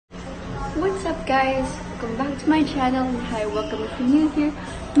What's up guys? Welcome back to my channel, and hi, welcome if you're new here.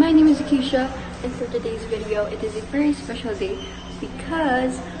 My name is Akisha, and for today's video, it is a very special day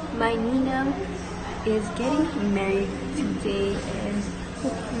because my Ninang is getting married today, and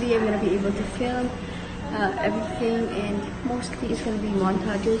hopefully I'm gonna be able to film everything, and mostly it's gonna be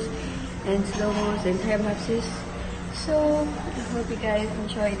montages and slow-mos and time-lapses. So I hope you guys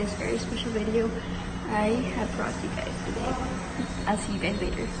enjoy this very special video I have brought you guys today. I'll see you guys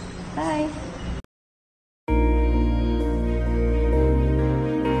later. Bye!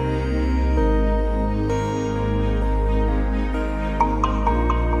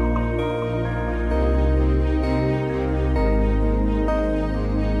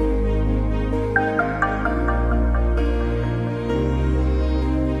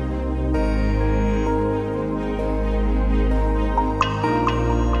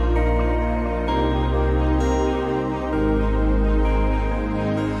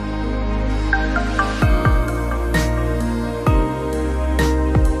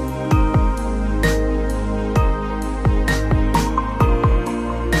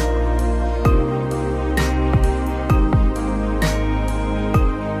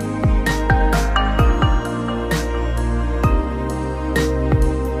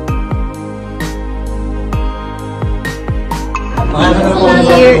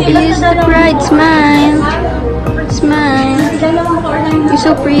 Here is the bride. Smile. Smile. You're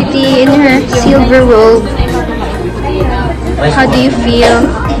so pretty in her silver robe. How do you feel?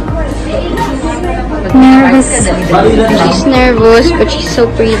 Nervous. She's nervous, but she's so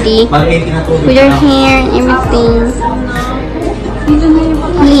pretty. With her hair and everything.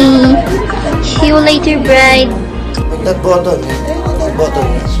 See you later, bride. That button.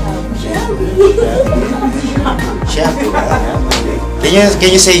 Shampoo.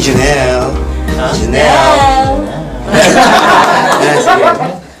 Can you say Janelle? Janelle.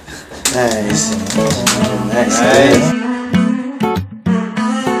 Nice.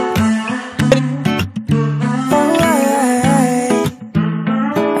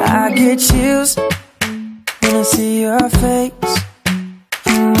 I get chills when I see your face,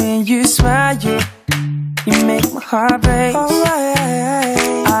 and when you smile, you make my heart race.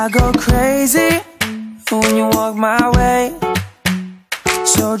 I go crazy when you walk my way.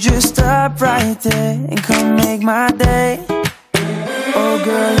 So just stop right there and come make my day. Oh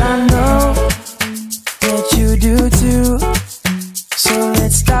girl, I know that you do too. So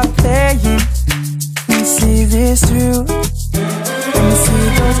let's stop playing and see this through. Let me see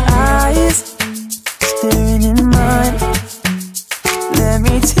those eyes staring in mine. Let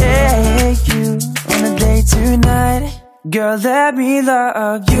me take you on a date tonight. Girl, let me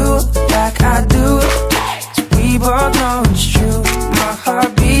love you like I do. We both know it's true. My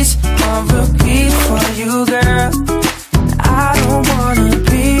heart beats on repeat for you, girl. I don't wanna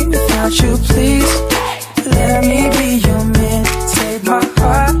be without you, please. Let me be your man. Take my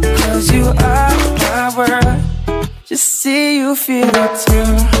heart, cause you are my world. Just see you feel it too.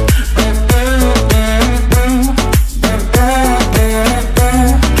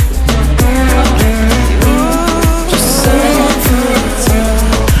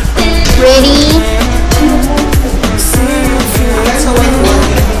 Ready?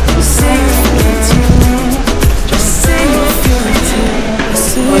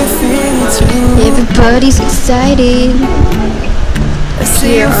 Everybody's excited.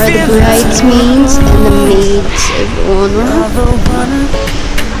 Here are the bridesmaids and the maids of honor.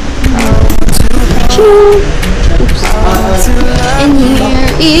 Oops. And here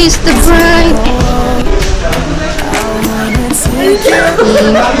is the bride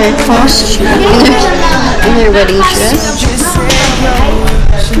in her costume, in her wedding dress.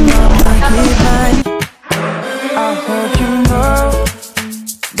 I hope you know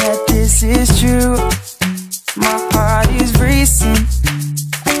that this is true. My heart is racing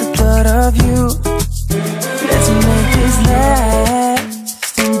at the thought of you. Let's make this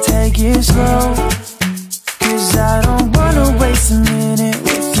last and take it slow, cause I don't wanna waste a minute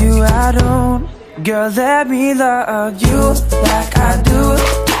with you, I don't. Girl, let me love you like I do.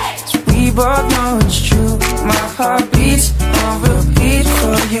 We both know it's true. My heart beats on repeat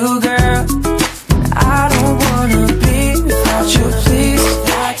for you, girl. I don't wanna be without you, please.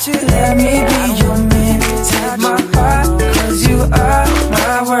 Let me be your man. Take my heart, cause you are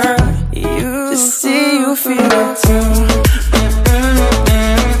my world. Just see you feel it too.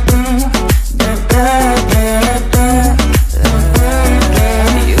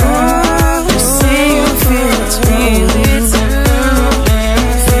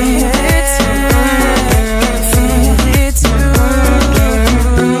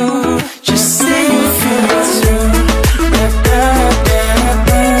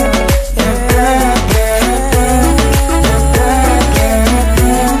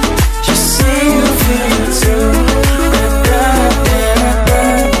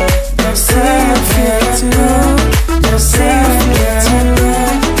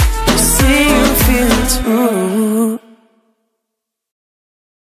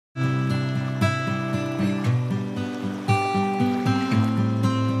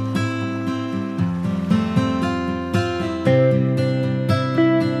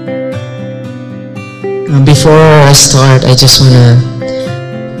 Before I start, I just want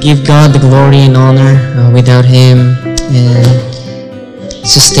to give God the glory and honor. Without Him and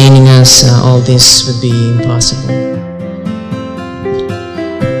sustaining us, all this would be impossible.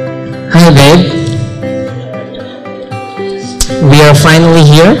 Hi, babe. We are finally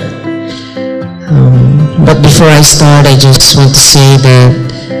here. But before I start, I just want to say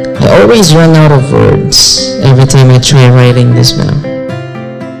that I always run out of words every time I try writing this vow.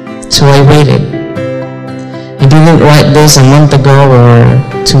 So I waited. I didn't write this a month ago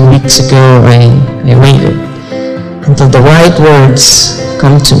or 2 weeks ago. I waited until the right words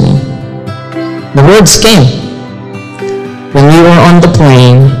come to me. The words came when we were on the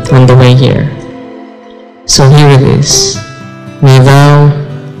plane on the way here. So here it is, my vow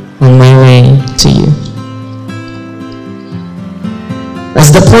on my way to you.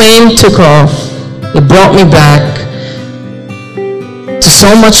 As the plane took off, it brought me back to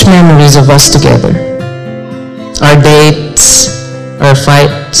so much memories of us together. Our dates, our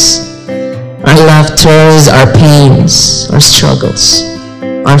fights, our laughters, our pains, our struggles,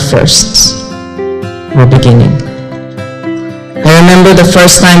 our firsts, our beginning. I remember the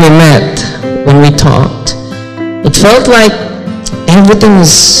first time we met, when we talked. It felt like everything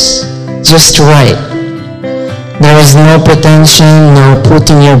was just right. There was no pretension, no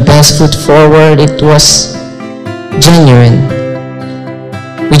putting your best foot forward. It was genuine.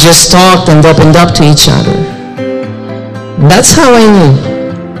 We just talked and opened up to each other. That's how I knew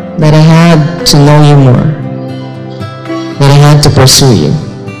that I had to know you more, that I had to pursue you.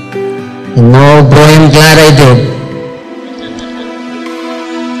 And oh boy, I'm glad I did.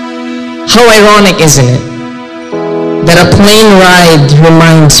 How ironic, isn't it, that a plane ride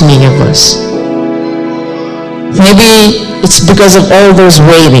reminds me of us? Maybe it's because of all those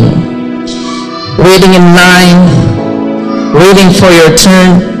waiting in line, waiting for your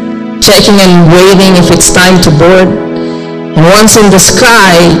turn, checking and waiting if it's time to board. And once in the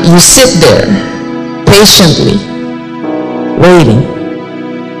sky, you sit there, patiently, waiting.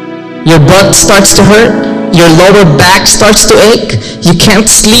 Your butt starts to hurt, your lower back starts to ache, you can't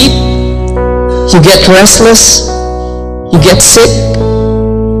sleep, you get restless, you get sick,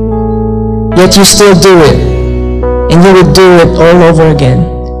 yet you still do it, and you would do it all over again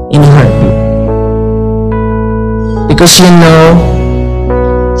in a heartbeat. Because you know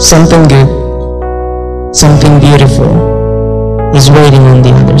something good, something beautiful is waiting on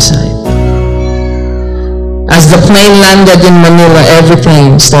the other side. As the plane landed in Manila,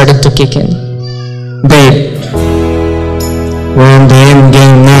 everything started to kick in. Babe, we're in the end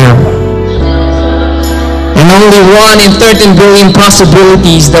game now. And only 1 in 13 billion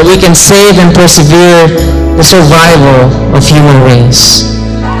possibilities that we can save and persevere the survival of human race.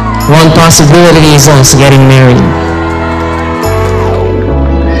 One possibility is us getting married.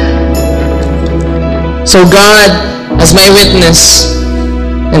 So God, as my witness,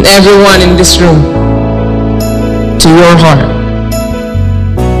 and everyone in this room, to your heart,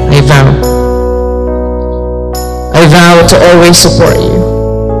 I vow to always support you,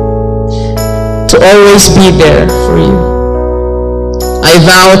 to always be there for you. I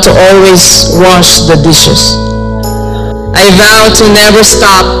vow to always wash the dishes. I vow to never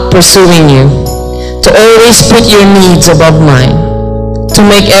stop pursuing you, to always put your needs above mine, to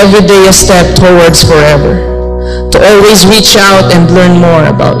make every day a step towards forever, to always reach out and learn more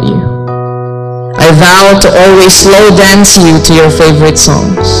about you. I vow to always slow dance you to your favorite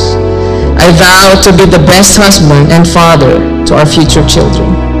songs. I vow to be the best husband and father to our future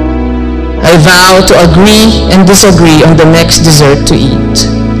children. I vow to agree and disagree on the next dessert to eat.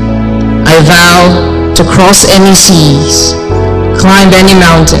 I vow to cross any seas, climb any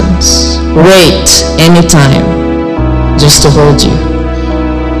mountains, wait any time, just to hold you.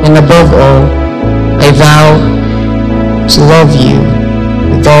 And above all, I vow to love you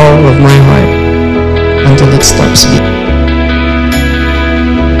with all of my heart until it stops beating.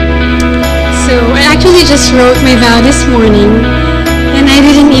 So I actually just wrote my vow this morning, and I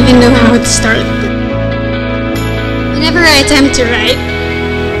didn't even know how to start. Whenever I attempt to write,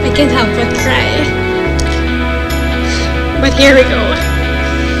 I can't help but cry. But here we go.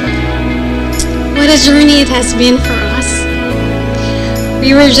 What a journey it has been for us.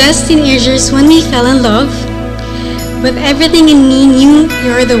 We were just teenagers when we fell in love, but everything in me knew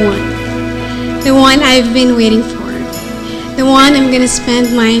you're the one I've been waiting for, the one I'm gonna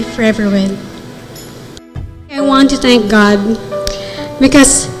spend my forever with. I want to thank God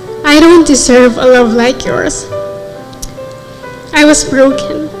because I don't deserve a love like yours. I was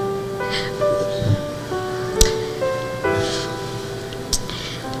broken.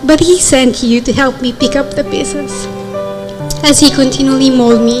 But He sent you to help me pick up the pieces as He continually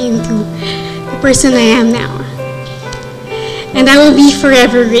molded me into the person I am now. And I will be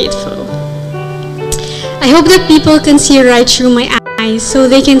forever grateful. I hope that people can see right through my eyes so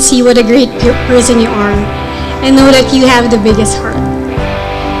they can see what a great person you are and know that you have the biggest heart.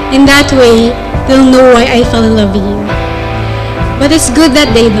 In that way, they'll know why I fell in love with you. But it's good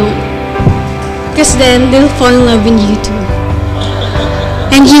that they don't, because then they'll fall in love with you too.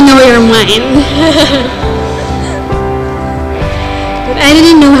 And you know you're mine. But I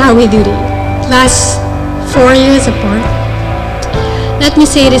didn't know how we did it. Last 4 years apart. Let me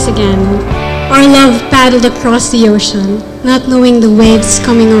say this again. Our love paddled across the ocean, not knowing the waves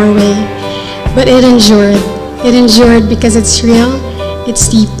coming our way. But it endured. It endured because it's real, it's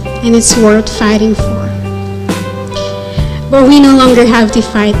deep, and it's worth fighting for. But we no longer have to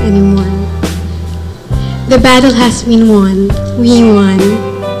fight anymore. The battle has been won. We won.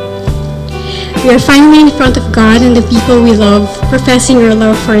 We are finally in front of God and the people we love, professing our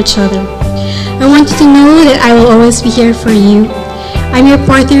love for each other. I want you to know that I will always be here for you. I'm your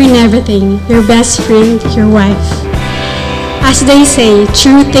partner in everything, your best friend, your wife. As they say,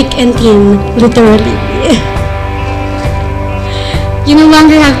 through thick and thin, literally. You no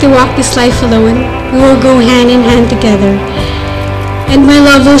longer have to walk this life alone. We will go hand in hand together. And my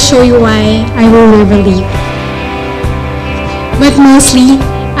love will show you why I will never leave. But mostly,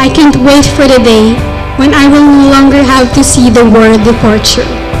 I can't wait for the day when I will no longer have to see the word departure,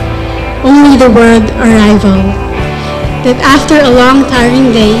 only the word arrival. That after a long tiring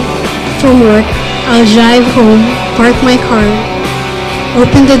day from work, I'll drive home, park my car,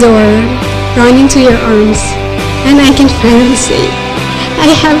 open the door, run into your arms, and I can finally say, I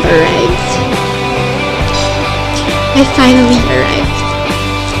have arrived. I finally arrived.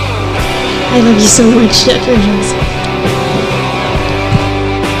 I love you so much, Jethro.